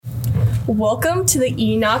Welcome to the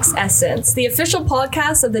Enochs Essence, the official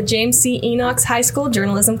podcast of the James C. Enochs High School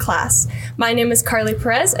journalism class. My name is Carly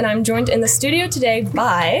Perez, and I'm joined in the studio today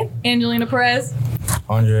by Angelina Perez,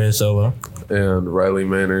 Andrea Silva, and Riley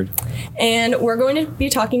Maynard. And we're going to be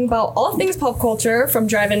talking about all things pop culture, from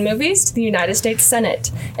drive-in movies to the United States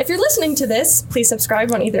Senate. If you're listening to this, please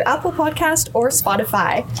subscribe on either Apple Podcast or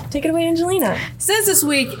Spotify. Take it away, Angelina. Since this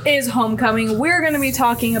week is homecoming, we're going to be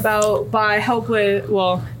talking about, by help with,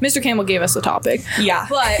 well, Mr. Campbell gave us the topic. Yeah.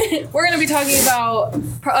 But we're going to be talking about,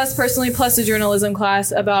 us personally, plus the journalism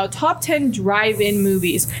class, about top 10 drive-in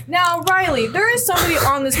movies. Now, Riley, there is somebody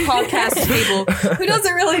on this podcast table who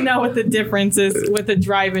doesn't really know what the difference is with a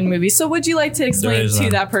drive-in movie. So would you like to explain to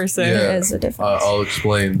that person? Yeah. There is a difference. I'll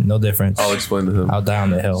explain. No difference. I'll explain to him. Out down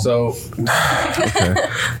the hill. So, okay.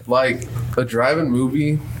 Like a drive-in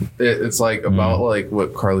movie, it's like about like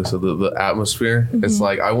what Carly said, the atmosphere. Mm-hmm. It's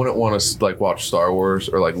like I wouldn't want to like watch Star Wars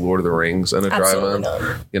or like Lord of the Rings in a Absolutely drive-in.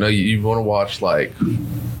 not. You know, you want to watch like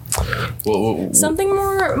Something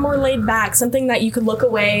more laid back, something that you could look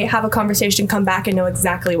away, have a conversation, come back, and know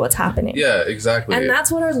exactly what's happening. Yeah, exactly. And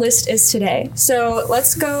that's what our list is today. So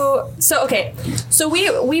let's go. So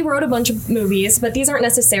we wrote a bunch of movies, but these aren't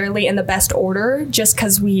necessarily in the best order, just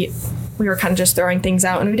because we were kind of just throwing things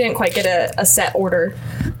out and we didn't quite get a set order.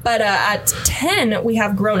 But at 10 we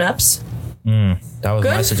have Grown Ups. That was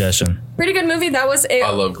my suggestion. Pretty good movie. That was it.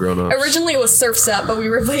 I love Grown Ups. Originally it was Surf's Up, but we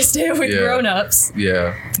replaced it with Grown Ups.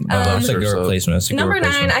 Yeah. That's a good replacement. Number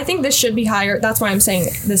 9, I think this should be higher. That's why I'm saying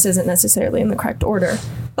this isn't necessarily in the correct order.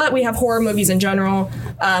 But we have horror movies in general.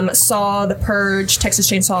 Saw, The Purge, Texas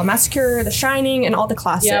Chainsaw Massacre, The Shining, and all the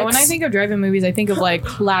classics. Yeah, when I think of drive-in movies, I think of like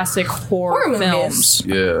classic horror films.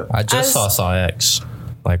 Yeah. I just saw X.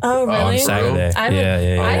 Oh, really? On Saturday.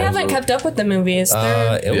 I haven't kept up with the movies.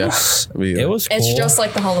 It was cool. It's just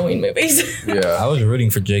like the Halloween movies. Yeah. I was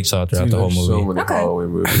rooting for Jigsaw throughout the whole movie. So many Halloween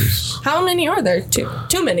movies. How many are there?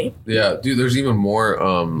 Too many. Yeah, dude, there's even more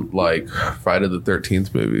like Friday the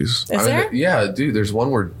 13th movies. Is there? Yeah, dude, there's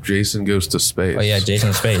one where Jason goes to space. Oh yeah, Jason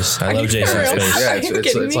in Space. I love Jason in Space. Yeah, Are you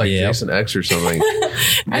kidding it's me? like Jason X or something.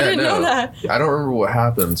 I didn't know that. I don't remember what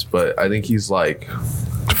happens, but I think he's like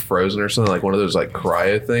frozen or something, like one of those like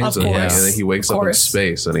cryo things, and then he wakes up in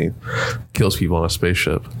space and he kills people on a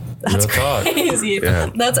spaceship. That's Real talk. crazy.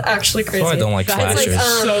 Yeah. That's actually crazy. That's why I don't like slashers.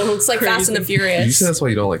 It's like Fast and the Furious. You say that's why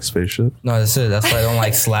you don't like spaceship? No, that's it. That's why I don't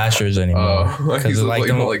like slashers anymore. Because like you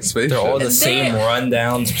don't like spaceship. They're all the same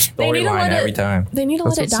rundown storyline every time. They need to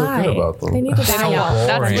let it That's what's so die. good about them. They need to die out.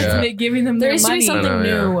 That's boring. what's giving them There their used to be money. something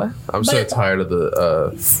new. I'm so tired of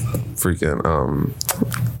the freaking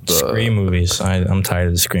the Scream movies. I'm tired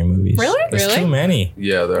of the Scream movies. Really? There's Really? too many.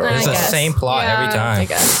 Yeah, there I are. It's the guess. same plot every I time.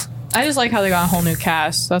 guess. I just like how they got a whole new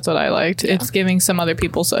cast. That's what I liked. It's giving some other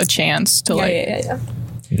people a chance to Yeah.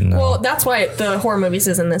 No. Well, that's why the horror movies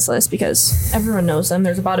is in this list, because everyone knows them.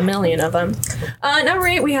 There's about 1 million of them. Number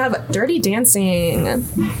 8, we have Dirty Dancing.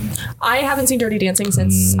 I haven't seen Dirty Dancing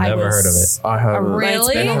since I Never was... heard of it. I haven't.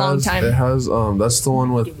 Really? It's been a long time. It has that's the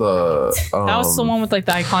one with the That was the one with like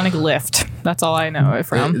the iconic lift. That's all I know it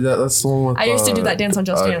from. that's the one with I used to do that dance on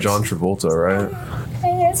Just Dance. John Travolta, right?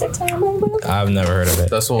 I've never heard of it.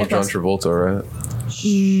 That's the one with John Travolta, right?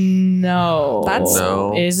 No.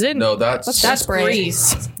 No. Is it? No, that's That's Hairspray.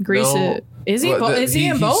 Grease. Grease. No. Is he? Well, Is he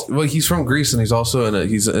in both? Well, he's from Greece, and he's also in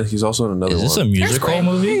he's also in another Is this a one. musical Hairspray.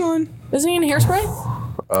 movie? Hang on. Isn't he in Hairspray?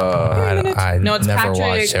 I No, it's never Patrick-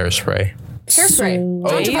 watched Hairspray. Hairspray. Oh,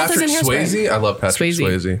 John Travolta's Patrick in Hairspray. Swayze. I love Patrick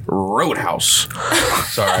Swayze. Swayze. Roadhouse.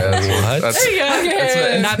 Sorry, that's There you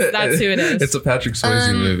go. That's who it is. It's a Patrick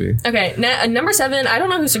Swayze movie. Okay, number 7. I don't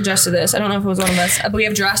know who suggested this. I don't know if it was one of us. But we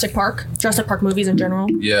have Jurassic Park movies in general.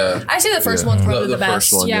 Yeah, I say the first one's probably the best.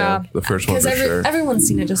 First one, yeah. the first one Because for sure. everyone's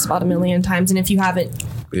seen it just about 1 million times, and if you haven't,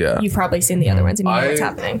 Yeah, you've probably seen the other ones and you know what's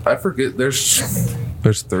happening. I forget.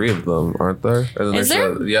 There's 3 of them, aren't there? And then Is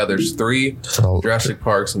there? there's 3 Jurassic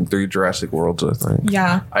Parks and 3 Jurassic Worlds, I think.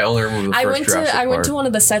 Yeah. I only remember the first Jurassic I went Park. to one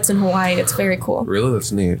of the sets in Hawaii. It's very cool. Really,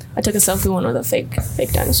 that's neat. I took a selfie with one of the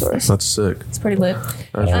fake dinosaurs. That's sick. It's pretty lit.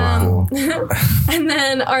 That's really cool. And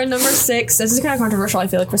then our number 6. This is kind of controversial, I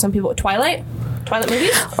feel like, for some people. Twilight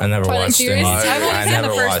movies. I never Twilight watched series? it. I've only I seen the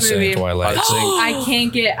never first watched movie. any Twilight. I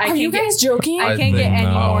can't get. Are you guys joking? I can't get any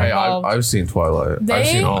Oh, more hey, involved. I've seen Twilight. I've They-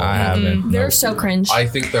 seen all of I them. haven't. They're so cringe. I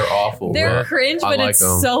think they're awful. They're but cringe, I but like it's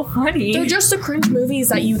them. so funny. They're just the cringe movies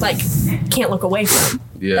that you like can't look away from.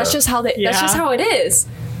 Yeah. That's just how that's just how it is.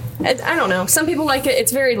 I don't know. Some people like it.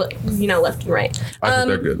 It's very left and right. I think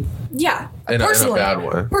they're good. Yeah. In a bad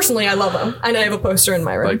way. Personally, I love them, and I have a poster in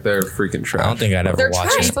my room. Like they're freaking trash. I don't think I'd ever They're watch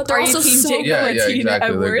trash, it. but they're Are you also Team so Jacob? Yeah, Team exactly.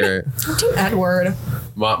 Edward. They're great. Team Edward.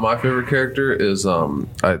 My favorite character is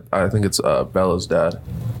I think it's Bella's dad.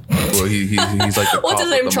 Well, he's like the What's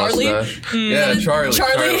his name? Charlie? Yeah, Charlie.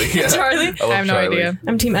 Yeah. Charlie. I have no idea.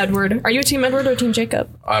 I'm Team Edward. Are you Team Edward or Team Jacob?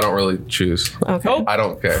 I don't really choose. Okay. I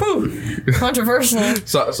don't care. Controversial.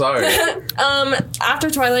 Sorry. After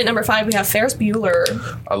Twilight, number 5, we have Ferris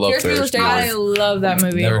Bueller. I love Ferris Bueller. I love that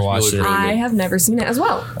movie. Never watched it. I have never seen it as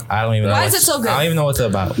well. I don't even know. Why is it so good? I don't even know what it's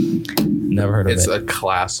about. Never heard of It's it. a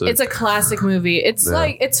classic. It's a classic movie. It's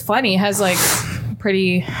like it's funny. It has like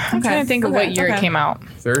pretty. I'm trying to think of what year it came out.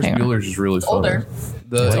 Ferris Bueller's just really funny. Older.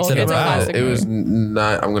 What's it about? It was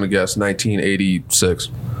not. I'm gonna guess 1986.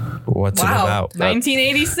 What's it about?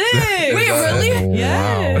 1986. Wait, really? Wow.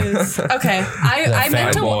 Yes. Okay. I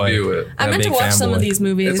meant to Do it. I meant to watch some of these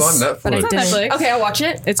movies. It's on Netflix. But I It's on didn't. Netflix. Okay, I'll watch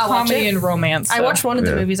it. It's I'll watch comedy it. and romance. I watched one of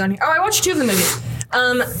the movies on here. Oh, I watched 2 of the movies.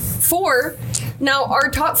 4. Now, our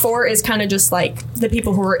top 4 is kind of just like the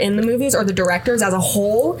people who are in the movies or the directors as a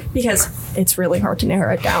whole, because it's really hard to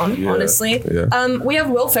narrow it down, honestly. Yeah. We have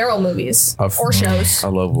Will Ferrell movies or shows. I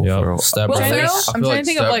love Will Ferrell. Step Will Brothers. Ferrell? I'm trying to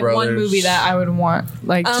think of like one movie that I would want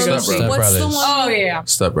like to go see. Step What's the Brothers. one? Oh yeah.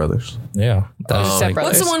 Step Brothers. Yeah. That's Step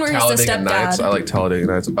Brothers. What's the one where he's the Talladega Nights. I stepdad? like Talladega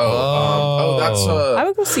Nights. That's I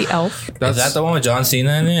would go see Elf. Is that the one with John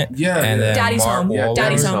Cena in it? Yeah. And then Daddy's Mark Home. Wahlberg?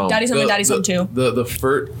 Daddy's Home. Daddy's Home and Daddy's Home 2. The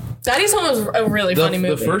first. Daddy's Home was a really funny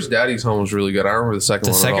movie. The first Daddy's Home was really good. I remember the second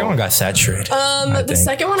The one. second one got saturated. The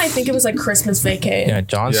second one, I think it was like Christmas Vacay. Yeah,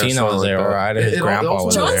 John Cena something was there, like that. alright. His It grandpa also-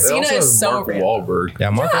 was John there. it Cena also is has so Mark real. Wahlberg. Yeah,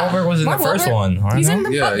 Mark Wahlberg was in Mark the first Wahlberg, one. Aren't He's they? in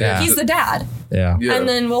the Yeah. He's the dad. Yeah. Yeah. And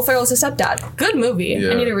then Will Ferrell's the stepdad. Good movie.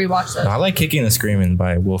 Yeah. I need to rewatch that. I like Kicking and Screaming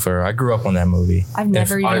by Will Ferrell. I grew up on that movie. I've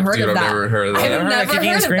never even heard of that. I've never heard of that. I've Never heard of never Kicking and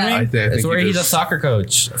heard of Screaming? that. I think It's where you he's a just- soccer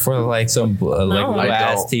coach for like some like No. little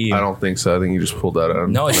ass team. I don't think so. I think you just pulled that out.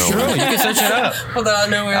 No, it's true. You can search it up. Hold on,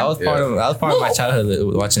 nowhere. That was part of my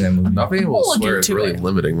childhood watching that movie. Not being able We'll to swear get is to really it.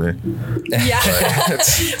 limiting me. Yeah.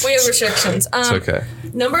 We have restrictions. It's okay.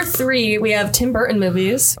 Number 3, we have Tim Burton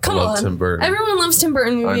movies. Come love on. Tim Burton. Everyone loves Tim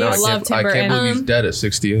Burton I movies. know. love Tim I can't Burton. believe he's dead at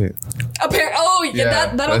 68.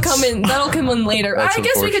 Yeah, that'll come in. That'll come in later. I That's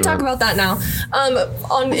guess we could talk unfortunate. about that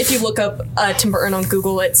now. If you look up Tim Burton on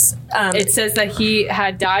Google, it's It says that he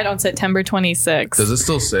had died on September 26th. Does it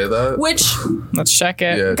still say that? which Let's check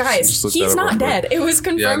it. Yeah, guys, just look he's that up not real quick. dead. It was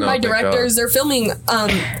confirmed no, by thank directors. God. They're filming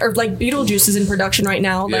or like Beetlejuice is in production right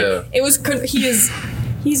now. Like Yeah. it was.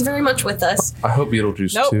 He's very much with us. I hope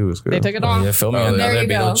Beetlejuice Nope. 2 is good. They took it off. You're filming Oh, another there you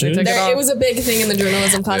go. Beetlejuice? They took it off. It was a big thing in the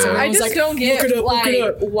journalism class. Yeah. Everyone I was just like, don't get look it up, look it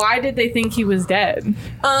up. why did they think he was dead?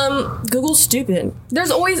 Google's stupid.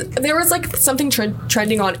 There was like something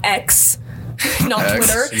trending on X, not X,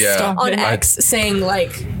 Twitter. yeah. On I- X saying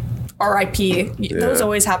like R.I.P. Those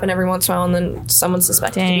always happen every once in a while, and then someone's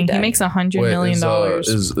suspected to be Dang, dead. he makes $100 Wait, million.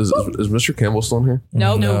 is Mr. Campbell still in here?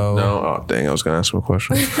 Nope. No. No? Oh, dang. I was going to ask him a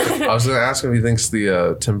question. I was going to ask him if he thinks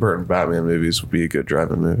the Tim Burton Batman movies would be a good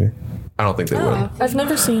drive-in movie. I don't think they would. I've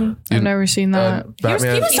never seen. I've never seen that.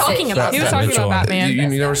 Batman. He was talking about. He was that. talking Which about one? Batman.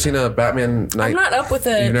 You never seen a Batman night? I'm not up with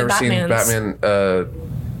the You've never seen Batmans. Batman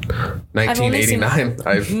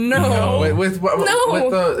 1989? No. With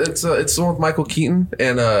No. it's the one with Michael Keaton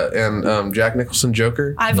and Jack Nicholson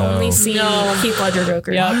Joker. I've only seen Heath Ledger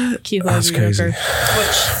Joker. Yep. Keith That's Ledger crazy. Joker.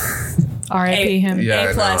 Which R.I.P. him.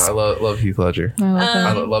 Yeah, A+. I love HeathLedger. I love him.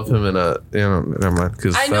 I love him in never mind.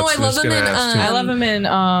 Because I know I love him in, I love him in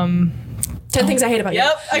 10 Things I Hate About You.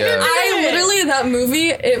 Yep. I literally that movie.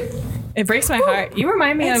 It breaks my heart. You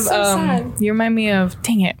remind me It's of so sad. you remind me of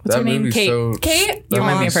dang it. What's that her name? movie's Kate. so Kate. You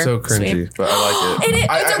remind me of her. so cringy, but I like it.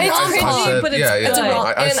 It's a rom-com, said- but it's yeah, good.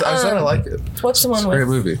 I said I like it. What's the one It's a great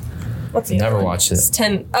with? movie. What's the Never other one? watched it. It's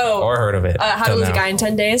 10. Oh, Or heard of it. How to till Lose a now. Guy in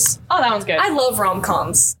 10 Days. Oh, that one's good. I love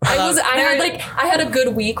rom-coms. I had a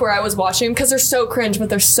good week where I was watching because they're so cringe, but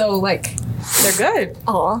they're so like, They're good.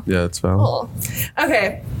 aw. Yeah, it's valid. Aw.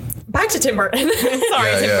 Okay, back to Tim Burton. Sorry,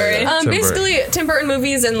 Yeah, Tim yeah, Burton. yeah. Tim Basically, Tim Burton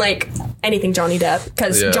movies and like anything Johnny Depp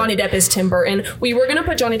because Yeah. Johnny Depp is Tim Burton. We were gonna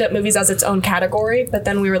put Johnny Depp movies as its own category, but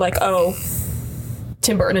then we were like, oh,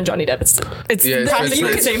 Tim Burton and Johnny Depp. It's Yeah,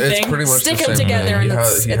 practically the same thing. pretty much Stick the them same together thing. and He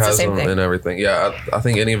it's the has same them thing. and everything. Yeah, I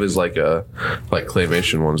think any of his like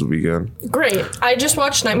claymation ones would be good. Great. I just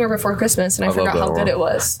watched Nightmare Before Christmas and I love forgot that how one. good it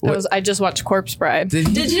was. I just watched Corpse Bride. Did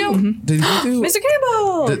you? Did he do? Mr.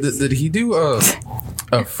 Campbell. Did he do a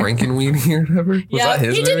Frankenweenie or whatever? Was Yeah, that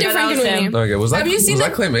his he did movie? do that was him. Frankenweenie. Okay, was that Have you seen was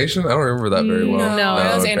that claymation? I don't remember that very well. No,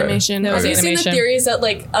 That was okay. animation. That was Have you seen the animation. theories that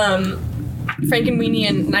like Frankenweenie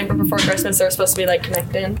and Nightmare Before Christmas are supposed to be like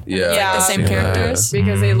connected? Yeah, Yeah. The I've same seen that, characters?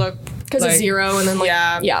 Because they look Because like, of Zero and then like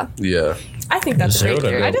Yeah. yeah. Yeah, I think that's a great Zero to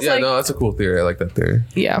theory. go. I just yeah. like No, that's a cool theory. I like that theory.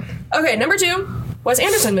 yeah. Okay, number 2. Wes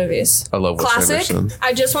Anderson movies. I love Wes Classic. Anderson.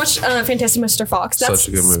 I just watched Fantastic Mr. Fox. That's Such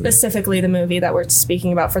a good movie. specifically the movie that we're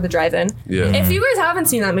speaking about for the drive-in. Yeah. If you guys haven't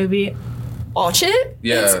seen that movie, watch it.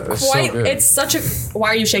 Yeah, it's so good. It's such a. Why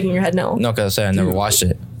are you shaking your head? No. No, because I said I never watched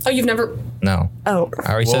it. Oh, you've never. No. Oh.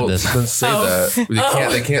 I already said this. Then say that.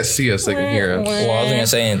 They can't see us. They can hear us. Well, I wasn't going to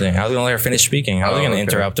say anything. I was going to let her finish speaking. I was going to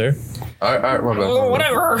interrupt her. All right, my bad.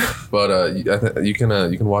 Whatever. But you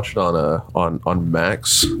can watch it on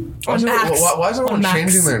Max. On Max. Why is everyone On Max.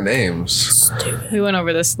 changing their names? We went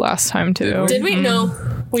over this last time too. Did we? No,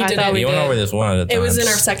 we I didn't. thought we You went did. over this one at a time. It was in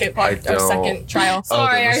our second I our don't. second trial.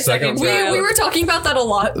 Sorry, our second trial. We were talking about that a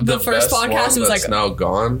lot. The first best podcast one was that's like, now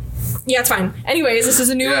gone. yeah, it's fine. Anyways, this is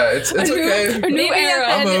a new, Yeah, it's okay. a new Maybe era.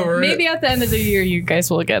 at, the end, over it. maybe at the end of the year, you guys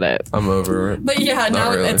will get it. I'm over it. But yeah, Not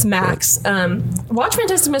now really, it's Max. Watch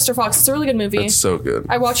Fantastic Mr. Fox. It's a really good movie. It's so good.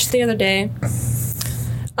 I watched it the other day.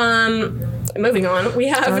 Moving on, we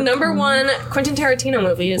have number one Quentin Tarantino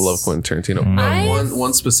movies. Love Quentin Tarantino.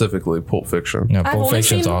 One specifically, Pulp Fiction. No, I've Pulp only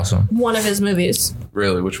Fiction's seen awesome. one of his movies.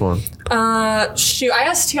 Really, which one? Shoot, I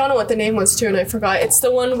asked Tiana what the name was too, and I forgot. It's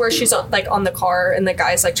the one where she's on the car, and the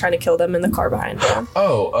guy's like trying to kill them in the car behind her.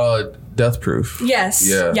 Oh, Death Proof. Yes.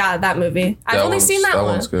 Yeah. That movie. I've only seen that one.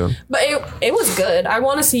 That one's good. But it was good. I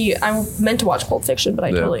want to see. I meant to watch Pulp Fiction, but I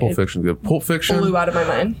Yeah, totally Pulp Fiction's good. Pulp Fiction. blew out of my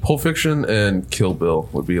mind. Pulp Fiction and Kill Bill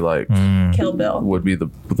would be like Kill Bill. would be the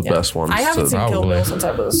best ones. I haven't seen Kill Probably. Bill since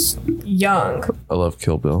I was young. I love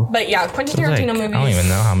Kill Bill. But yeah, Quentin There's Tarantino like, movies. I don't even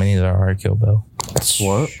know how many there are at Kill Bill.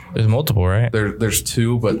 What? There's multiple, right? There's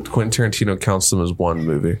two, but Quentin Tarantino counts them as one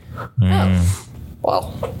movie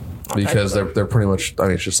Well. because they're pretty much. I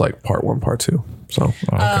mean, it's just like part one, part two. So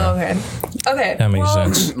Oh, okay. Okay. That makes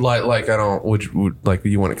well, sense. like I don't would like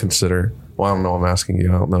you want to consider. Well, I don't know. I'm asking you.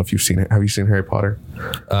 I don't know if you've seen it. Have you seen Harry Potter?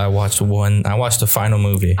 I watched one. I watched the final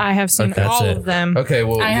movie. I have seen Okay, all that's of it. them. Okay,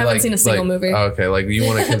 well, I haven't seen a single movie. Okay, like you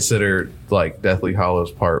want to consider like Deathly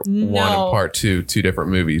Hallows Part 1 and Part 2, two different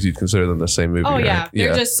movies. You'd consider them the same movie. Oh right? yeah,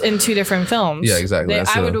 they're just in two different films. Yeah, exactly.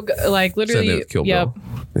 That's I the- would like Same thing literally. with Kill Yep. Bill.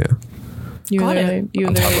 Yeah, You Got literally, it. you I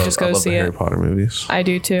literally love, just I go love see the Harry it. Potter movies. I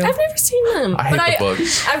do too. I've never seen them. I hate but the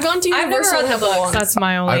books. I've gone to I've never Universal read and the have books. once. That's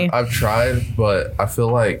my only. I've tried, but I feel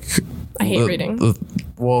like I hate reading.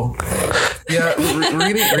 Well, yeah,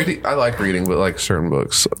 reading. I like reading, but like certain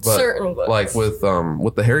books. But Certain books. like with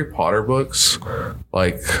the Harry Potter books,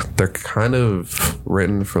 like they're kind of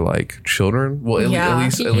written for like children. Well, Yeah.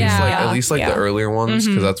 at least Yeah. the earlier ones,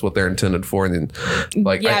 because that's what they're intended for. And then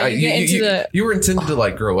like Yeah, you get into the- you were intended to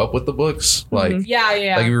like grow up with the books, like yeah.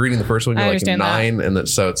 like if you're reading the first one, I you're like understand that. 9, and then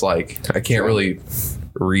so it's like I can't really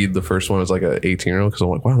read the first one as like an 18-year-old because I'm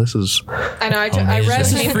like, wow, this is I know. I read.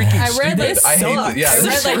 This is freaking I read stupid. this. I hate sucks. it. Yeah, I read,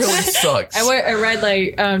 this like- really sucks. I read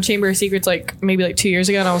like Chamber of Secrets like maybe like 2 years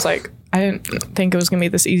ago, and I was like, I didn't think it was gonna be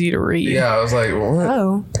this easy to read. Yeah, I was like, what?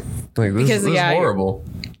 Oh. Like this, Because, this yeah, is horrible.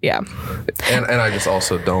 Yeah. And I just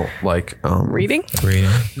also don't like Reading. Reading.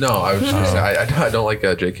 No, I was just gonna say, I don't like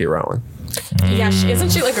J.K. Rowling. Yeah, isn't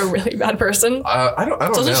she like a really bad person? I don't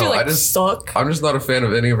Doesn't know. she like I just suck? I'm just not a fan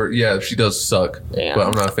of any of her. Yeah, she does suck. Yeah. But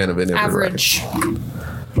I'm not a fan of any of her writing. Average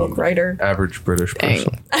book writer. Average British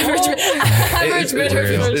person. Average It's British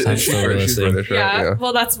real. person. I'm She's still British, she's listening. British, right? Yeah.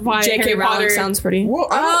 Well, that's why J.K. Harry Rowling Potter sounds pretty. Well,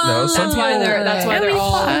 I don't know. Some That's why people, they're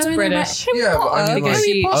all Potter. British. yeah, but I mean,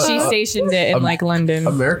 Because like, she stationed it in like London.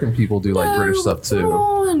 American people do like British stuff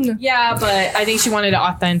too. Yeah, but I think she wanted it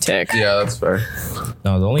authentic. Yeah, that's fair.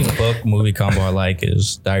 No, the only book movie combo I like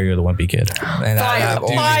is Diary of the Wimpy Kid. And I have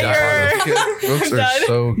only Fire. Books are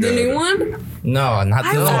so good. The new one? No, not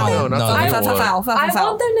the No, not the I new one. I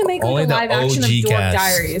want them to make Only like the a live action of OG Dork cast.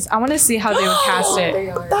 Diaries. I want to see how they would cast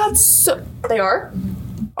it. That's so. They are?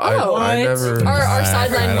 I never. Our I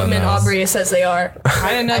sideline don't woman, know. Aubrey, says they are.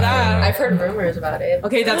 I didn't know that. I've heard rumors about it.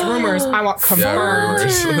 Okay, that's rumors. I want confirmed.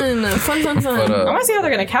 rumors. Fun. But, I want to see how they're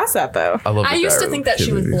gonna cast that though. I love. I the used to Diary think of that she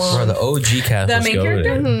Kid was movies. blonde. Bro, the OG cast The was main goated.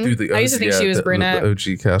 character? Dude, the I used to think she was brunette. The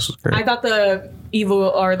OG cast was great. I thought the evil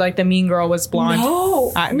or like the mean girl was blonde.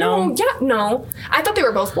 No. No. No. I thought they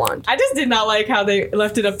were both blonde. I just did not like how they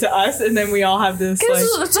left it up to us, and then we all have this.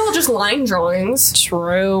 Because Like, it's all just line drawings.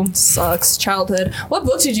 true. Sucks. Childhood. What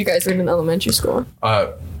books did you guys read in elementary school?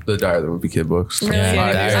 The Diary of the Wimpy Kid books. Really? Yeah,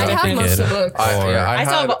 I Diary of the have Wimpy most Kid. of the books. I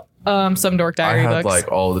saw some Dork I Diary had books.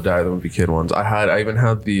 like all the Diary of the Wimpy Kid ones. I even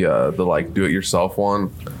had the like do it yourself one.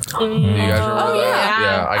 Do you guys remember Oh, that? yeah.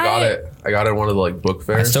 Yeah, I got it. I got it at one of the like book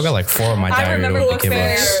fairs. I still got like 4 of my I Diary of remember the book Wimpy Kid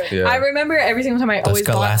fair. books. Yeah. I remember every single time I always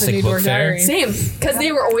bought the Scholastic new Book Dork Fair? Diary. Same. Because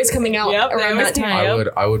they were always coming out Yep, they around always that came time. out.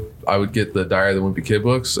 I would get the Diary of the Wimpy Kid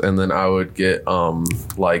books, and then I would get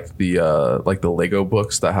like the Lego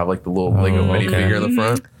books that have like the little Lego okay. minifigure in the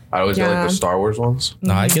front. I always get like the Star Wars ones.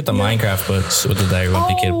 No, I get the Minecraft books with the Diary of a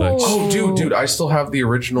Wimpy Kid books. Oh, dude, I still have the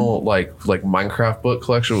original like Minecraft book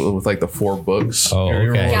collection with like the 4 books. Oh,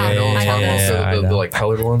 okay. The like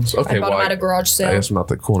colored ones. Okay, I bought them at a garage sale. I guess I'm not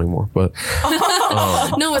that cool anymore, but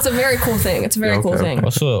no, it's a very cool thing. It's a very cool thing.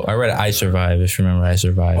 Also, I read I Survive. If you remember I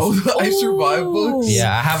Survive. Oh, the I Survive books.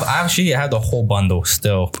 Yeah, I have the whole bundle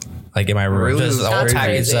still. Like in my room, Really? just all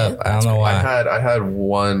packaged up. I don't know why. I had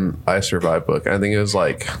one I Survive book. I think it was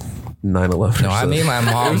like 9/11. No, I made my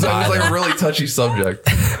mom. It was buy like them. a really touchy subject.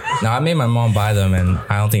 No, I made my mom buy them, and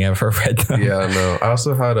I don't think I ever read them. Yeah, no. I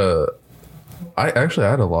also had I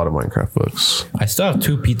had a lot of Minecraft books. I still have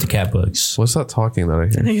 2 Pete the Cat books. What's that talking that I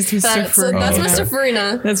hear? I think it's Mr. That's Farina. Mr.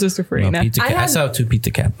 Farina. That's Mr. Farina. No, Pete the Cat. I still have 2 Pete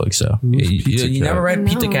the Cat books, though. You never read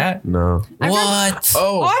Pete the Cat? No. What?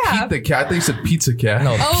 Oh, I Pete have. the Cat. I think you said Pizza Cat.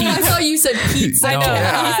 No, Oh, Pete. I thought you said pizza. I know.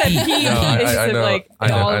 Yeah. He said Pete. No, It's just like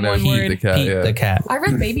all in one Pete word. the Cat. Pete Yeah. the Cat. I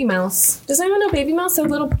read Baby Mouse. Does anyone know Baby Mouse? There are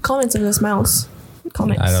little comments of this mouse.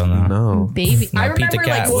 Comics. I don't know. No. Baby. No, I Pete the remember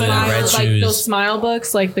Cat like with smile, red like shoes. those smile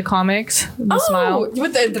books, like the comics. The Oh, smile.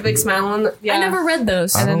 with the big smile on. Yeah. I never read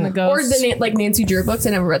those. And then the Or ghost. the like Nancy Drew books.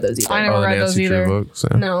 I never read those either. I never read those Nancy Drew either. Books,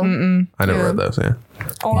 yeah. No. I never Yeah. read those. Yeah.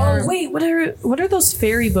 Oh wait, what are those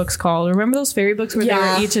fairy books called? Remember those fairy books where they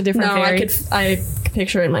were each a different no, fairy? I could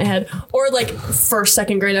picture it in my head. Or like first,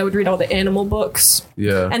 second grade, I would read all the animal books,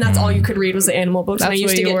 Yeah. and that's all you could read was the animal books. And I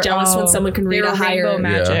used to get jealous when someone could read a higher. Rainbow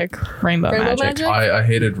Magic. Rainbow Magic. I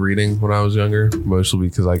hated reading when I was younger, mostly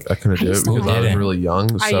because I couldn't do it because I was really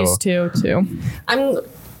young. So I used to too.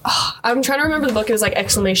 I'm trying to remember the book. It was like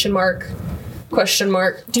exclamation mark, question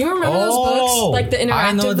mark. Do you remember those books? Like the interactive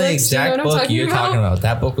I know the books? exact Do you know what I'm book you're talking about.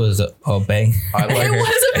 That book was a bang. I like It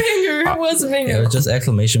was a banger. It was a banger. It was just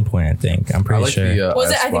exclamation point, I think. I'm I pretty like sure. the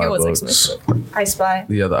Was it? I I think it Spy was books. exclamation. I Spy.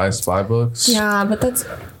 Yeah, the I Spy books. Yeah, but that's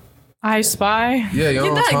I Spy. Yeah, you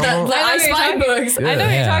know what I'm talking the about? I Spy books. Yeah. I know what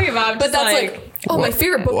you're Yeah. talking about, But that's like, oh, my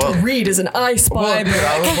favorite book to read is an I Spy Well, dude,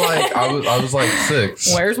 book. I was like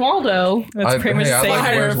 6. Where's Waldo? That's pretty much the I same. like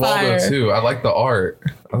Where's Fire. Waldo too. I like the art.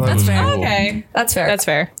 I thought it was fair. cool. Okay, That's fair. that's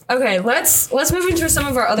fair. Okay, let's move into some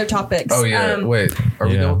of our other topics. Oh yeah. Wait, are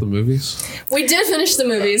we Yeah. done with the movies? We did finish the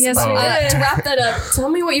movies. Yes, we did. To wrap that up, tell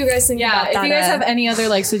me what you guys think Yeah, about if that. you guys have any other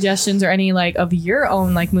like suggestions or any like of your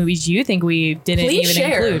own like movies you think we didn't Please even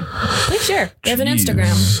share. include, please share. we have an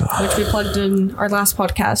Instagram, which we plugged in our last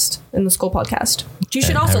podcast, in the school podcast, which you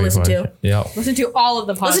should also listen to. Yeah. Listen to all of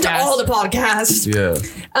the podcasts. Listen to all the podcasts.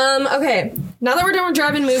 Yeah. Okay, now that we're done with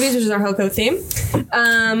drive-in movies, which is our Hoko theme,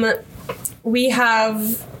 we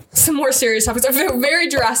have some more serious topics. A very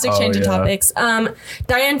drastic change in topics. Dianne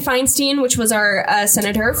Feinstein, which was our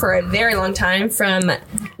senator for a very long time, from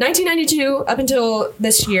 1992 up until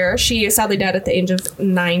this year. She sadly died at the age of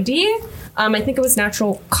 90. I think it was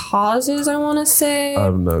natural causes, I want to say.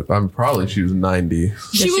 I'm probably she was 90.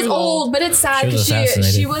 She was old, but it's sad She was because she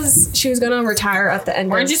assassinated. was going to retire at the end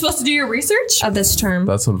Weren't you supposed to do your research? of this term.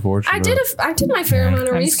 That's unfortunate. I did my fair amount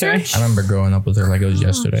of I'm scared. research. I remember growing up with her like it was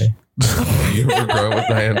yesterday. You ever grow up with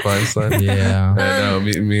Dianne Feinstein? Yeah. I know.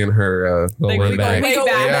 Me and her. Go way back. We go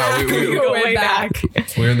Yeah, we go way back.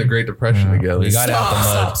 we were in the Great Depression together. We got it out the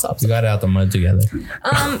mud. Stop. We got it out the mud together.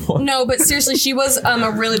 No, but seriously, she was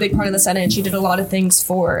a really big part of the Senate, and she did a lot of things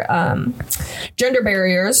for gender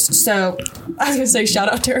barriers. So I was gonna say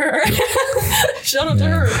shout out to her. Shout out to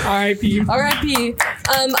her. R.I.P. R.I.P.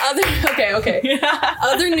 Okay.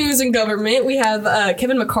 Other news in government, we have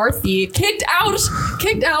Kevin McCarthy kicked out.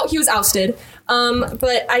 He was ousted.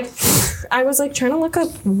 But I was like trying to look up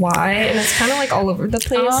why, and it's kind of like all over the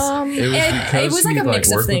place. It was like a mix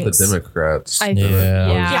of worked with things. the Democrats.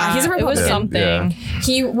 Yeah, he's a It was Republican. something.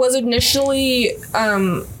 He was initially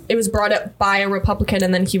it was brought up by a Republican,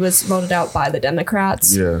 and then he was voted out by the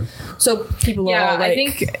Democrats. Yeah. So people are Yeah, all like, I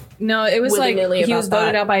think no, it was like willy-nilly he was about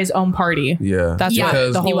voted that. out by his own party. Yeah. That's Yeah, what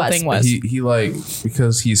the he whole was. thing was. He like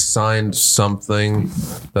because he signed something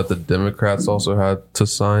that the Democrats also had to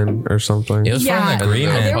sign or something. It was Yeah. for an And then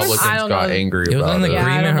agreement. the There was- Republicans I don't got know. angry It was about an it. Yeah, I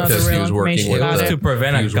don't agreement know the because real he was working information with about It was it. to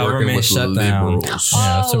prevent he a was working government with the shutdown. liberals.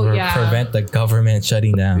 Yeah, Oh, to yeah. prevent the government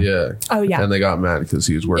shutting down. Yeah. Oh, yeah. And they got mad because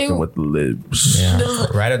he was working Ew. with the libs. Yeah.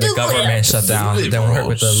 Right at the government shut down, then work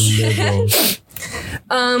with the liberals.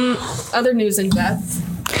 other news in death.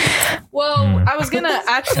 Well, I was gonna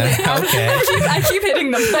actually. Okay. I keep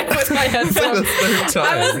hitting the mic with my headphones. The third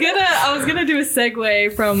time. I was gonna do a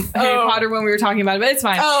segue from Harry Potter when we were talking about it, but it's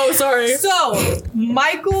fine. Oh, sorry. So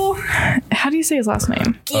Michael, how do you say his last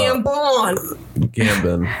name? Gambon.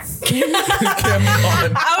 Gambon.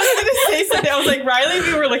 Gambon. I was going to say something. I was like, Riley and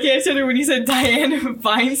we were looking at each other when you said Diane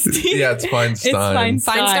Feinstein. Yeah, it's Feinstein. It's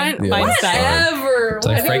Feinstein. Yeah. Whatever. It's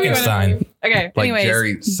like Frankenstein. Okay, Like anyways.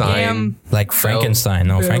 Jerry Sein. Like Frankenstein.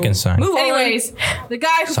 No, Frankenstein. Move on. Anyways, the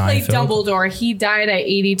guy who played Seinfeld. Dumbledore, he died at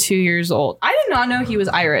 82 years old. I did not know he was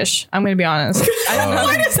Irish. I'm going to be honest. I didn't know.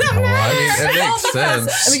 Why does that What? matter? I mean, it makes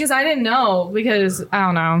sense. Because I didn't know. Because, I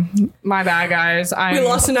don't know. My bad, guys. We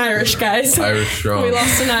lost an Irish, guys. Irish strong. We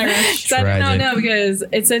lost an Irish. So I did not Tragic. know because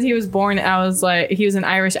it said he was born. I was like, he was an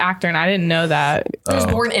Irish actor, and I didn't know that. He was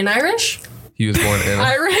born in Irish? He was born in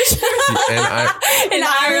Irish? in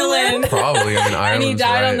Ireland. Probably. I mean, Ireland's And he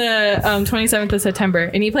died right. on the 27th of September.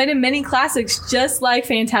 And he played in many classics, just like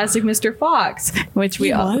Fantastic Mr. Fox, which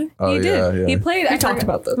we all. what? Oh, He did. yeah, yeah. He played. We talked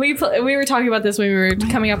about this. We were talking about this when we were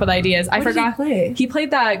coming up with ideas. I What did he forgot. play? He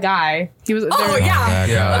played that guy. He was. Oh, there- yeah.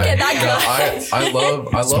 Yeah. Okay, that guy. I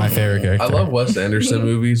love my favorite character. I love Wes Anderson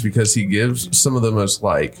movies because he gives some of the most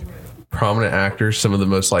like prominent actors some of the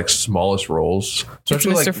most like smallest roles,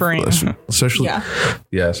 especially Mr. like Farina. especially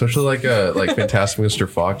especially like Fantastic Mr.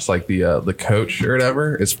 Fox, like the coach or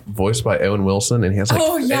whatever is voiced by Owen Wilson, and he has like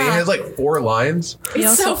Oh, yeah. and he has like 4 lines.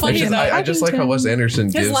 It's so funny Just- though. I just like how Wes Anderson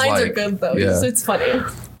His gives lines like are good though. yeah. It's funny.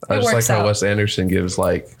 I just like works how out. Wes Anderson gives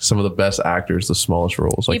like some of the best actors the smallest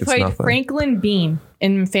roles. Like He it's played nothing. Franklin Bean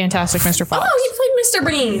in Fantastic Mr. Fox. Oh, he played Mr.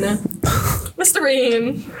 Bean. Mr.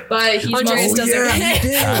 Bean. But he's Andres most- doesn't I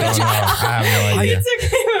don't know. I have no idea. It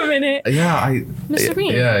took him a minute. Yeah, Mr.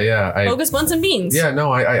 Bean. Yeah. Bogus Buns and Beans. Yeah,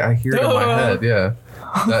 no, I hear it in my head. Yeah.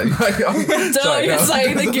 Sorry, It's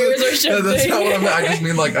like the gears are shifting. That's not what I meant. I just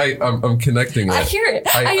mean like I'm connecting it. I hear it.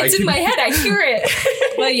 It's in my head. I hear it.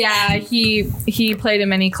 But yeah, he played in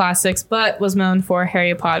many classics, but was known for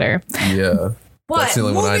Harry Potter. Yeah. But That's the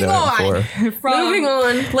only one I moving know on. him for. Moving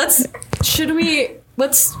on.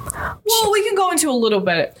 Let's Well, we can go into a little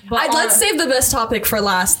bit. But let's save the best topic for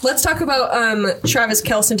last. Let's talk about Travis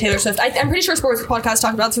Kelce and Taylor Swift. I'm pretty sure Sports Podcast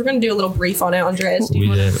talked about it, so we're going to do a little brief on it, Andres. We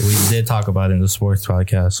did talk about it in the sports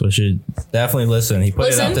podcast, so we should definitely listen. He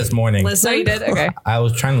put it up this morning. So you did? Okay. I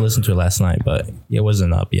was trying to listen to it last night, but it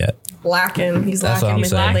wasn't up yet. Lacking. He's That's lacking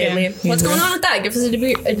what I'm saying. lately. What's going on with that? Give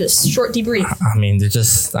us a short debrief. I mean,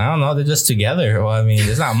 I don't know, they're just together. Well, I mean,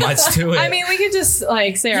 there's not much to it. I mean, we could just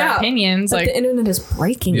like say our opinions. But Like the internet is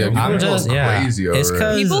breaking. Yeah, them. I'm people are just, going crazy over It's it.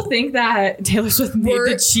 'cause- people think that Taylor Swift made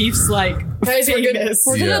We're- the Chiefs like Guys, famous.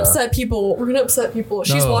 we're gonna Yeah. upset people. We're gonna upset people.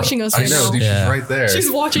 She's No, watching us I right know, now. dude. Yeah. She's right there. She's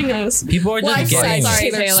watching us. people are just Life getting size.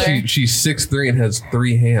 Sorry, Taylor. She's 6'3" and has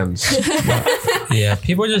 3 hands. Yeah,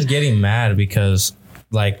 people are just getting mad because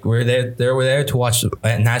like we're there to watch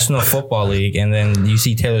a National Football League, and then you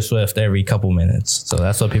see Taylor Swift every couple minutes. So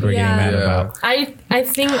that's what people are getting mad Yeah. about. I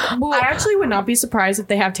think. Well, I actually would not be surprised if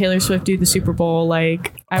they have Taylor Swift do the Super Bowl.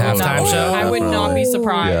 Like I would not. Halftime show? I would not be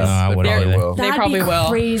surprised. No, I they wouldn't probably either. will. They that'd probably be will.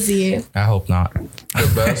 Crazy. I hope not.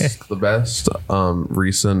 The best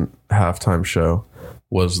recent halftime show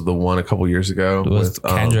was the one a couple years ago It was with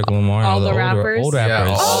Kendrick Lamar, all the older- rappers? old rappers.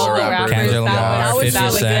 Yeah, all the rappers. Kendrick That Lamar, was 50 that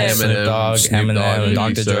was Cent, good. Snoop Dogg, Eminem,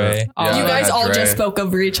 Dr. Dre. Yeah, You guys all Dre. just spoke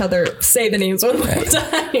over each other. Say the names one more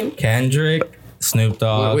time. Kendrick, Snoop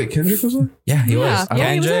Dogg. Wait, Kendrick was there? Yeah, he was.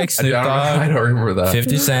 Yeah, he was Kendrick, Snoop I Dogg, don't remember that.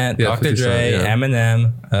 50 Cent, Yeah, Dr. 50 Dre, Cent, yeah.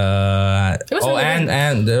 Eminem. was really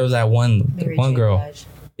And there was that one girl.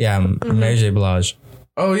 Yeah, Mary J. Blige.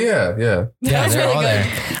 Oh yeah. Yeah, was they're really all good.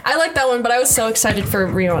 there. I like that one, but I was so excited for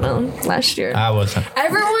Rihanna last year. I wasn't.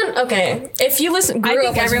 Everyone, okay. If you listen, I grew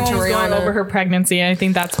think up listening everyone to was going Rihanna. over her pregnancy. I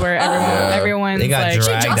think that's where everyone's They got like. She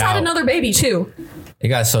dragged just had out. another baby too. It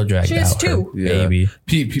got so dragged She has out. two. Her Baby.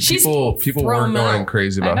 People weren't going out.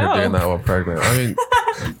 crazy about I her know. doing that while pregnant. I mean,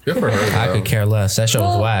 good for her. I though. could care less. That show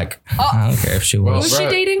was whack. I don't care if she Well, was. Who's she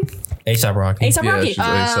Right. dating? A$AP Rocky. A$AP Yeah, Rocky. she's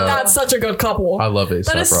A$AP. That's such a good couple. I love A$AP.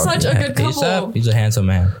 That is Rocky. such a good couple. A$AP, he's a handsome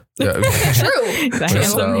man. Yeah. True. That That's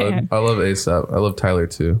handsome solid. man. I love A$AP. I love Tyler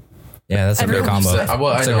too. Yeah, that's a good Everyone combo. said- Well,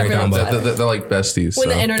 I That's a know great but combo. they're like besties. When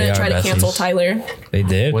so. the internet They tried to are cancel besties. Tyler. They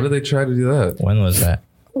did? When did they try to do that? When was that?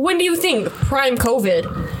 When do you think prime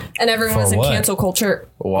COVID and everyone For was in what? cancel culture?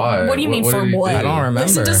 Why? What do you mean for did he what? do? I don't remember.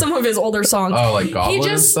 Listen to some of his older songs. Oh, like Goblin and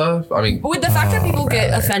just- stuff? I mean, With the fact that people get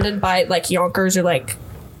brother. offended by like Yonkers or like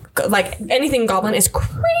anything Goblin is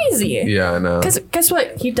crazy. yeah, I know. Because guess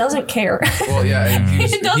what? He doesn't care. Well, yeah, and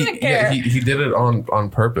He doesn't care. He did it on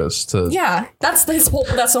purpose to yeah, that's the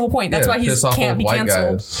whole point. That's why he piss off can't old be white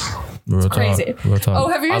canceled. guys. Real talk. Crazy. Real talk. Oh,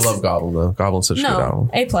 have you? I love Goblin though. Goblin's such a good No, album.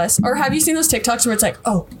 A+. Or have you seen those TikToks where it's like,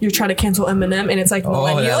 oh, you're trying to cancel Eminem, and it's like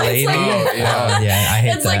millennial. that It's lady. like, Oh, yeah. Yeah, I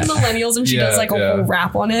hate it's like that. millennials, and she Yeah, does like a yeah. whole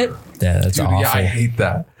rap on it. Yeah, that's Dude, awful. yeah, I hate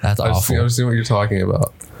that. That's I've awful. seen what you're talking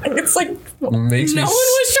about. It's like Makes no me one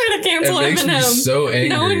was trying to cancel It makes me Eminem. so angry.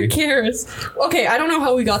 No one cares. Okay, I don't know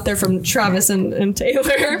how we got there from Travis and Taylor.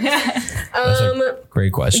 That's a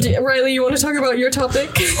great question. Riley, you want to talk about your topic?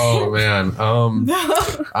 Oh man,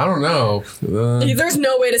 I don't know. There's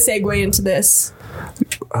no way to segue into this.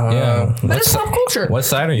 Yeah. But it's pop culture. What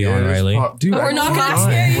side are you on, Riley? Dude, We're not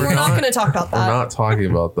going to talk about that. We're not talking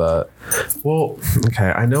about that. Well,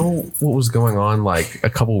 okay, I know what was going on like a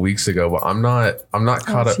couple weeks ago, but I'm not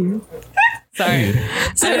caught up. Sorry.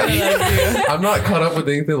 I'm not caught up with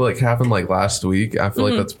anything that like happened like last week. I feel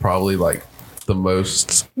like that's probably like the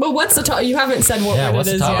most. But what's the topic? You haven't said what Yeah, it what's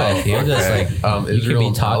the is topic? yet. You're just like you could Israel be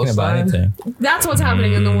and talking about Palestine. anything. That's what's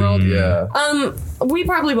happening in the world. Yeah. We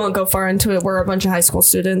probably won't go far into it. We're a bunch of high school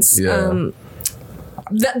students. Yeah.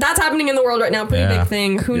 That's happening in the world right now. Pretty Yeah. big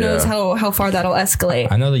thing. Who knows how far that'll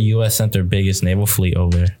escalate? I know the U.S. sent their biggest naval fleet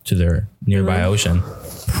over to their nearby ocean.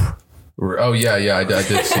 Oh yeah, I did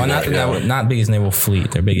see Well, that. not biggest naval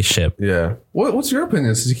fleet, their biggest ship. Yeah. What's your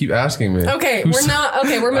opinion? Since you keep asking me. Okay,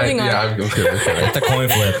 we're moving on. Yeah, I'm good. It's a coin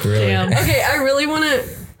flip, really. Damn. Okay, I really want to.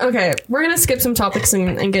 Okay, we're gonna skip some topics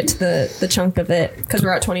and get to the chunk of it because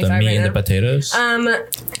we're at 25 The meat right and the now. potatoes.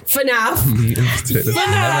 FNAF.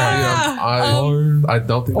 I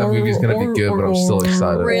don't think that movie's gonna be good, but I'm still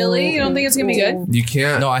excited. Really? You don't think it's gonna be good? You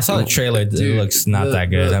can't. No, I saw the trailer. It looks not that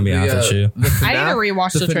good. I'll be honest with you. I need to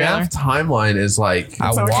rewatch the trailer. FNAF timeline is like.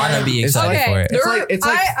 I want to be excited Okay. for it. It's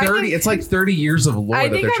like I 30. think- It's like 30 years of lore I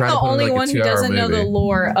that think they're I'm trying the to put in only like one a who 2-hour doesn't know the movie.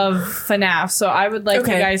 lore of FNAF, so I would like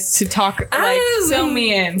Okay. you guys to talk, As fill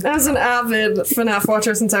me in. As an avid FNAF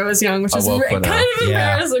watcher since I was young, which I is love kind FNAF. of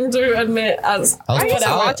Yeah. embarrassing to admit as I used to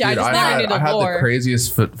watch it. I Dude, just never knew the I had lore. the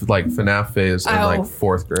craziest FNAF phase in like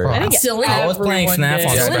 4th grade. I think still in I was playing everyone FNAF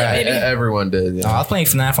on did. Yeah, Scratch. Everyone did. Yeah. I was playing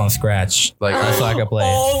FNAF on Scratch. Like That's what I could play.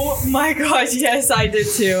 Oh my gosh, yes, I did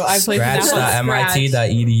too. I played FNAF on Scratch.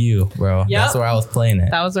 Scratch.mit.edu, bro. Yep. That's where I was playing it.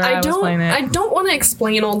 That was where I was playing it. I don't want to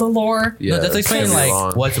explain all the lore. yeah, No, just it's explain gonna be like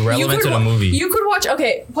long. what's relevant to the movie. You could watch.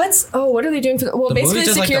 Okay, what are they doing for? Well, The basically, movie's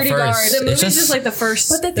the just like the security guard. first- The It's movie's just- just like the first.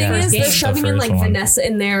 But the thing Yeah. is, they're The shoving in first like one. Vanessa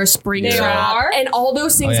in there, spring They trap, are? and all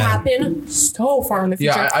those things yeah. happen so far in the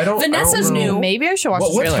future. Yeah, I don't. Vanessa's I don't know. new. Maybe I should watch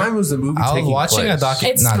What the trailer. time was the movie I was taking watching place? a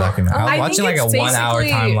It's not- document. I was I watching think like a it's 1 hour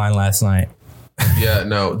basically- timeline last night. Yeah,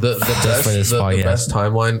 no, the best for this the podcast. best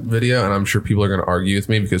timeline video, and I'm sure people are going to argue with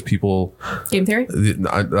me because people. Game theory.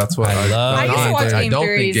 That's what I love I used to watch I Game don't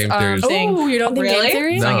Theory's think Game Theory's. thing. Oh, you don't think Really? Game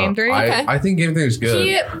Theory? It's on Game Theory? Okay. I think Game Theory's good.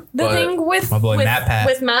 The but- thing with My boy with, Matt Pat.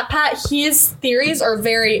 with Matt Pat, his theories are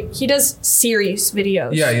very. He does series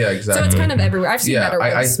videos. Yeah, So exactly. it's kind of everywhere. I've seen Yeah, better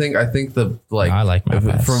I ones. think the like I like Matt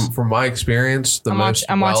Pat's. from my experience, the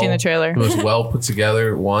I'm watching the trailer. The most well put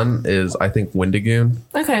together one is I think Wendigoon.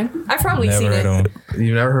 Okay, I've probably Never seen heard it. of him.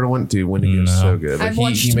 You've never heard of one? Dude, Wendigoon's No. so good. Like I've he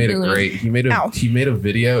watched made a million. great he made a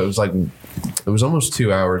video. It was like it was almost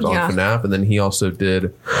 2 hours on Yeah. FNAF, and then he also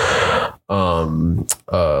did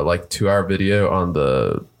like 2-hour video on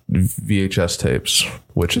the VHS tapes,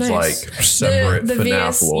 which is Nice. like separate the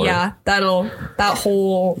FNAF lore. Yeah, that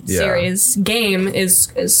whole Yeah. series game is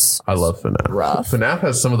I love FNAF. rough. FNAF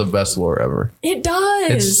has some of the best lore ever. It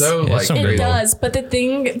does. It's so Yeah, like it's some It great lore. does, but the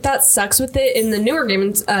thing that sucks with it in the newer game,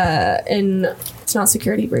 in it's not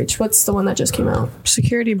Security Breach. What's the one that just came out?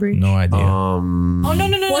 Security breach. No idea. Oh no no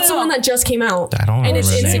no! What's the one that just came out? I don't And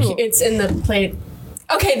it's remember the name. it's in the play.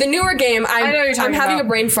 Okay, the newer game. I know what you're I'm talking having about. a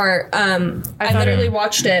brain fart. I thought- literally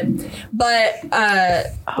watched it, but The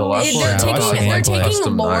last they're one. I watched taking the they're gameplay. taking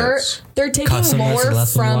Custom lore. Nights. They're taking Custom Nights is the lore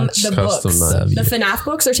last one you from watched? the Custom books. Nights. The FNAF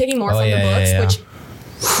books. They're taking lore Oh, from yeah, the yeah, books,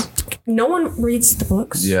 yeah. which no one reads the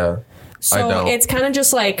books. Yeah. So I don't. it's kind of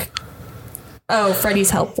just like, oh, Freddy's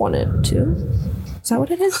help wanted to. Is that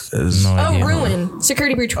what it is? No Oh, idea. Ruin.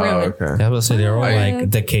 Security Breach Ruin. Oh, okay. Yeah, I was about to say they're all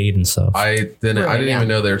like decayed and stuff. I didn't Right, yeah. even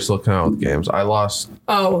know they were still coming out with games. I lost.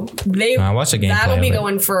 Oh, I watched the gameplay that'll be of it.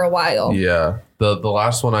 going for a while. Yeah. The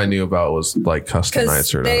last one I knew about was like Custom Because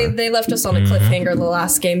Nights or they, whatever. they left us on a cliffhanger the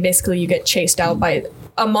last game. Basically, you get chased out by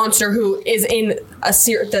a monster who is in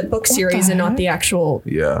the book series and not the actual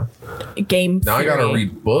Yeah. game. Now I gotta theory.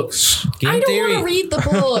 read books. Game I don't theory. want to read the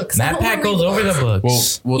books. I Matt don't Pat wanna goes read over the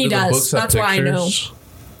books. Well, He do the does. books have That's why I know. pictures?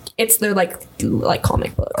 It's they're like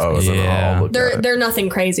comic books. Oh, then Yeah. I'll look at it. They're nothing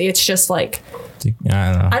crazy. It's just like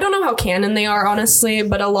I don't know. I don't know how canon they are, honestly,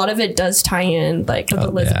 but a lot of it does tie in, like with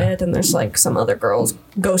Elizabeth, and there's like some other girls,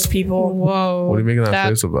 ghost people. Whoa! What are you making that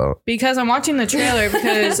face about? Because I'm watching the trailer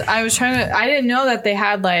because I didn't know that they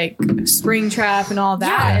had like Springtrap and all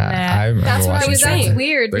that in Yeah, I that. remember That's what I watching was the trailer. saying. That's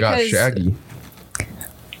weird They got because Shaggy.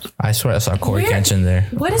 I swear I saw Corey Where- Kenshin there.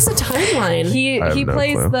 What is the timeline? he I have no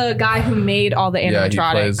plays clue. the guy who made all the Yeah, he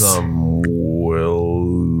animatronics. plays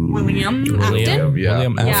William Afton. William Yeah,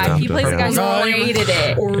 Afton. he plays the guy who created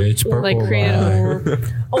it. It's purple. Like created.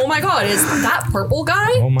 Oh my god, is that purple guy?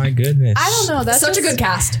 Oh my goodness. I don't know. That's Such a good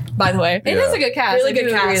cast, by the way. It is a good cast. Really I do good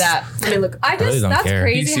agree cast. with that. I mean, look, I really just don't that's care.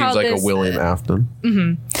 He crazy seems how like this. a William Afton.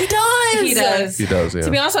 he does. He does. He does, yeah.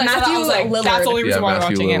 To be honest, when I saw that, I was like, Lillard. that's the only Yeah, reason why I'm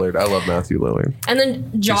Matthew watching Lillard. it. I love Matthew Lillard. And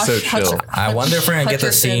then Josh so chill. I wonder if we're gonna get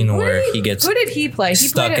the scene where he gets Who did he play? He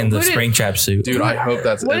stuck played in the who did- Springtrap suit. Dude, I hope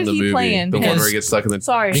that's What in did the he movie. play in? The one Because- where he gets stuck in the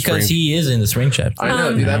Sorry. Because he is in the Springtrap I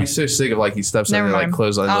know, dude. That'd be so sick if like he steps in Never and like mind.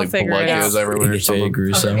 closes on I'll like figure blood it out. goes everywhere or It's very something.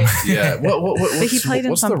 gruesome. Yeah. What's, he played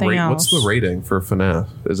in what's something the else. What's the rating for FNAF?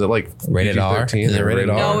 Is it like Rated R? PG-13 Is it or rated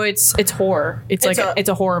R? No, it's horror. It's like a- it's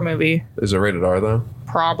a horror movie. Is it rated R though?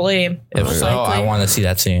 Probably. If so, I want to see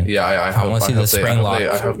that scene. Yeah, I hope, want to see the spring lock.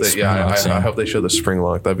 I hope they, yeah, I hope they show the spring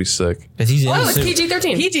lock. That'd be sick. Because he's in Oh, the it's suit.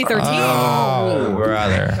 PG-13. PG-13. Oh,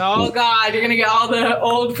 brother. Oh God, you're gonna get all the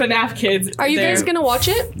old FNAF kids. Are you there. guys gonna watch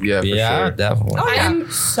it? Yeah, for Yeah, sure. definitely. I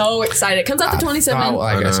am so excited. It comes out the 27th.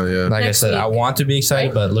 Like I know, yeah. like I Next said, I week. want to be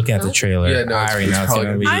excited, but looking at the trailer, Yeah, no, I already it's know it's probably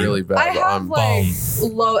going to gonna be be really bad. I but have I'm like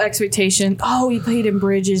bummed. low expectation. Oh, he played in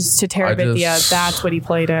Bridges to Terabithia. That's what he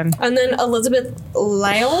played in. And then Elizabeth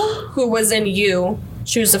Lyle, who was in You.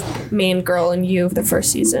 She was the main girl in You of the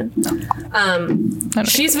first season.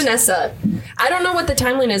 She's Vanessa. I don't know what the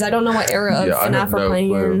timeline is. I don't know what era of Yeah, I FNAF have we're no playing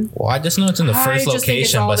clue. in. Well, I just know it's in the I first just think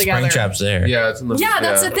it's location, all but together. Springtrap's there. Yeah, it's in the Yeah,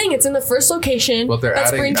 that's the thing. It's in the first location. But they're but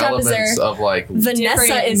adding Springtrap is there. elements of like Vanessa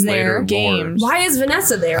different is later there. lore. Games. Why is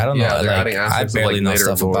Vanessa there? I don't know. Yeah, they're Like, adding I aspects of, barely like, know later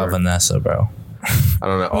stuff lore. about Vanessa, bro. I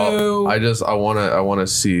don't know. Oh, I want to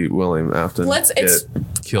see William Afton It's get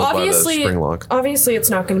killed by the obviously spring lock. obviously it's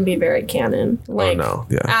not going to be very canon, like no,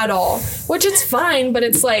 yeah. at all. Which it's fine, but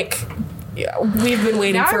it's like we've been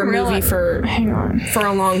waiting Now for a I movie realize- for Hang on.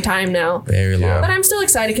 a long time now. Very long. But I'm still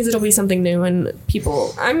excited because it'll be something new and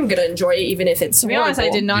I'm gonna enjoy it even if it's To be honest, I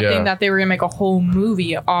did not Yeah. think that they were gonna make a whole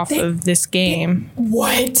movie off of this game.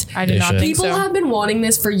 What? I did They not should. think People so. have been wanting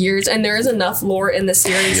this for years, and there is enough lore in the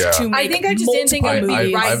series Yeah. to make I think I just didn't think it would multiple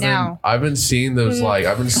be movies. right now. I've been seeing those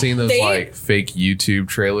They- like fake YouTube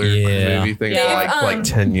trailer Yeah. movie things They've, for like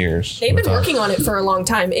 10 years. They've been What's working on it for a long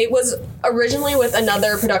time. It was originally with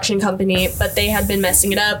another production company, but they had been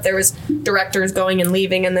messing it up. There was directors going and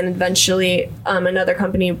leaving, and then eventually another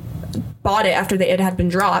company bought it after it had been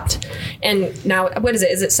dropped. And now, what is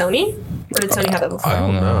it? Is it Sony? Or did Sony have it before? I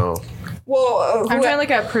don't know. No. Well, I'm trying to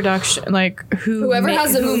look at production, like Whoever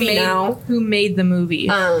has the movie now. who made the movie.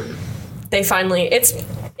 they finally it's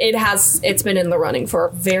been in the running for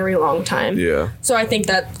a very long time. Yeah. So I think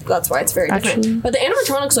that's why it's very Actually- different. But the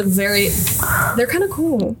animatronics look they're kind of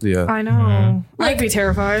cool. Yeah. I know. I'd be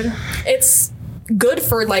terrified. It's good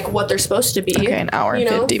for like what they're supposed to be. Okay, an hour and you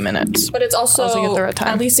know? 50 minutes. But it's also Also get there at time.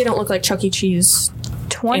 at least they don't look like Chuck E. Cheese.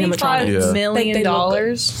 $25 Yeah. million They look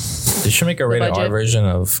dollars. They should make a rated R budget. version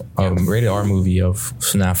of rated R movie of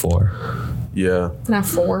FNAF 4. Yeah. Not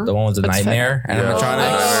 4. The one with the nightmare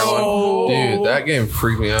animatronics. Oh. Dude, that game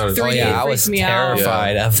freaked me out. Oh yeah, I freaked was me out.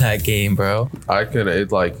 terrified of that game, bro. I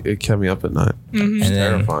couldn't. It kept me up at night. And then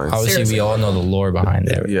terrifying. obviously Seriously. we all know the lore behind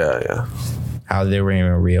it. Yeah. How they weren't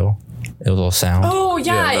even real. It was all sound. Oh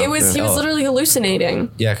yeah, Yeah, no, it was. He was yeah. literally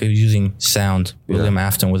hallucinating. Yeah, because he was using sound. William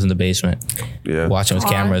Afton was in the basement Yeah. watching his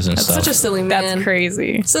cameras and That's stuff. such a silly man. That's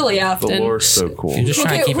crazy. Silly The Afton. lore's so cool. You're just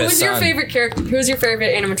trying Okay, to keep it who's your fun. favorite character? Who's your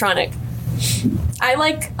favorite animatronic? I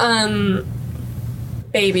like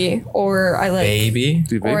Baby, or I like Baby.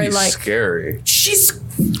 Dude, or baby's like- scary. She's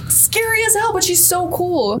scary as hell, but she's so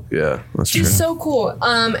cool. Yeah, that's true. She's so cool.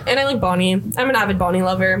 And I like Bonnie. I'm an avid Bonnie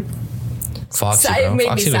lover. Foxy, So it bro. made me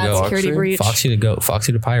Foxy the sad. goat. Security Foxy? breach. Foxy the goat.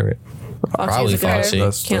 Foxy the pirate. Probably Foxy's a good-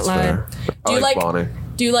 Foxy. Can't lie. fair. Do I you like like- Bonnie.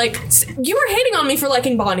 Do you like? You were hating on me for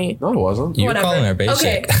liking Bonnie. No, it wasn't. You were Whatever. calling her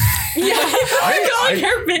basic. Okay. Yeah, I'm calling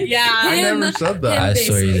her basic. Yeah. I Him- never said that. him I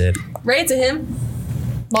swear you basic. did. Right to him,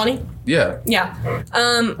 Bonnie. Yeah, Yeah.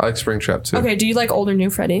 I like Springtrap too. Okay. Do you like old or new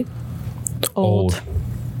Freddy? Old.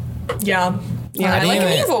 Yeah. Yeah. I didn't like him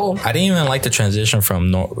even- evil. I didn't even like the transition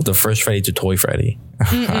from the first Freddy to Toy Freddy. I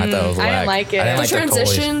thought it was I didn't whack. like it. I didn't The like the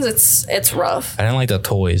toys. transitions, it's rough. I didn't like the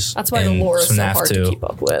toys. That's why the in lore is so FNAF hard 2. to keep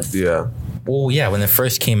up with. Yeah, Well, yeah, when it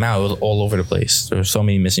first came out, it was all over the place. There were so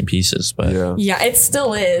many missing pieces, but yeah. Yeah, it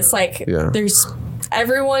still is. Like, Yeah. there's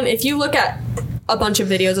everyone. If you look at a bunch of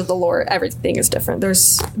videos of the lore, everything is different.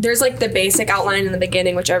 There's like the basic outline in the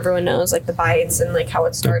beginning, which everyone knows, like the bites and like how it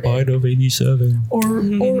the started. bite of 87.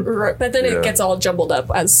 Or but then Yeah. it gets all jumbled up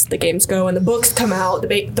as the games go and the books come out.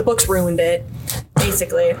 The books ruined it,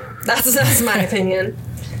 basically. That's my opinion.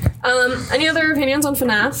 Any other opinions on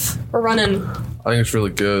FNAF? We're running. I think it's really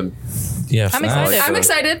good. Yeah, I'm FNAF. excited. I'm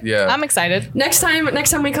excited. Yeah. I'm excited. Next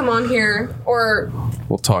time we come on here, or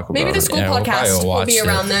We'll talk about maybe the it. school Yeah, we'll podcast probably will watch be it.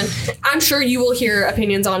 around then. I'm sure you will hear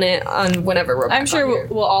opinions on it on whenever we're back I'm sure on here.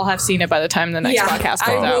 we'll all have seen it by the time the next podcast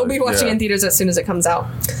I comes will out. be watching Yeah. in theaters as soon as it comes out.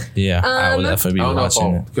 Yeah, I will definitely be I don't know if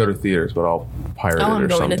watching I'll it. go to theaters, but I'll pirate I'm it or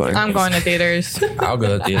going to something. I'm going to theaters. I'll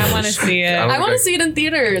go to theaters. I want to see it. I want to see it in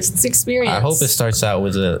theaters. It's experience. I hope it starts out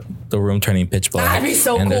with the room turning pitch black. That'd be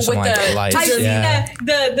so and cool there's some, with like, the lights. I've seen Yeah, I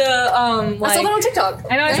saw that on TikTok.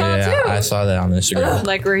 I know, I saw it yeah, too. I saw that on Instagram.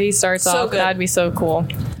 Like where he starts So off, good. that'd be so cool.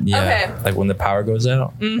 Yeah, Okay. like when the power goes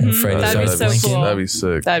out and Freddy That'd be starts so blinking. cool. That'd be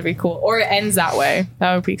sick. That'd be cool. Or it ends that way.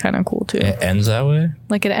 That would be kind of cool too. It ends that way.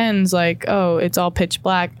 Like it ends like, oh, it's all pitch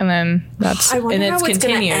black, and then that's I wonder and how it's it's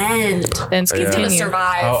continued. gonna end. Then it's He's gonna continued.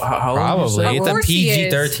 survive. How long did you say? Probably. It's a course he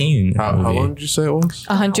is. PG-13 How movie. long did you say it was?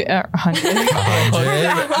 100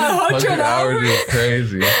 100 hours is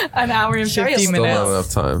crazy. an hour and Sure, 50 you'll Still not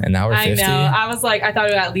minutes. enough time. An hour I 50. know. I was like, I thought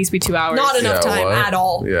it would at least be 2 hours. Not enough Yeah, time what? at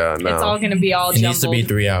all. Yeah, no. It's all gonna be all It needs to be jumbled.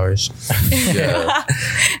 3 hours. Yeah.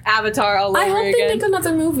 Avatar all over I hope they again. make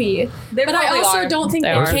another movie. They But I probably also are. don't think They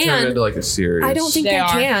they are. Or turn it can. into like a series. I don't think They they are.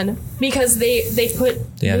 can because they put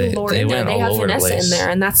Yeah, new they- lore they in there. went They all have over the Vanessa in place. there,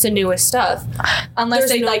 and that's the newest stuff, Unless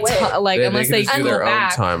There's they no like, way. unless they they can just do go their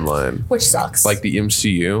back. own timeline. which sucks. Like the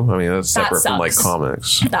MCU. I mean, that's That separate from like sucks.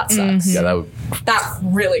 comics. that sucks. Yeah, that would. That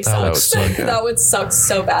really That would sucks. suck. That would suck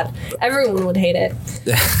so bad. Everyone would hate it.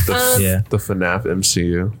 Yeah. The FNAF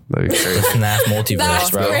MCU. That'd be crazy. FNAF multiverse,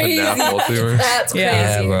 That's bro. crazy. FNAF multiverse. That's crazy.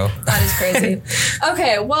 Yeah. Yeah, bro. That is crazy.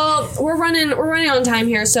 Okay, well, we're running on time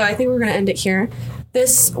here, so I think we're gonna end it here.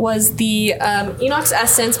 This was the Enochs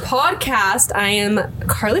Essence podcast. I am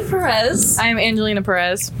Carly Perez. I am Angelina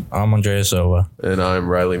Perez. I'm Andrea Silva. And I'm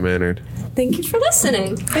Riley Maynard. Thank you for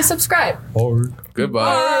listening. Please subscribe. Or.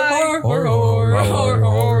 Goodbye. Or.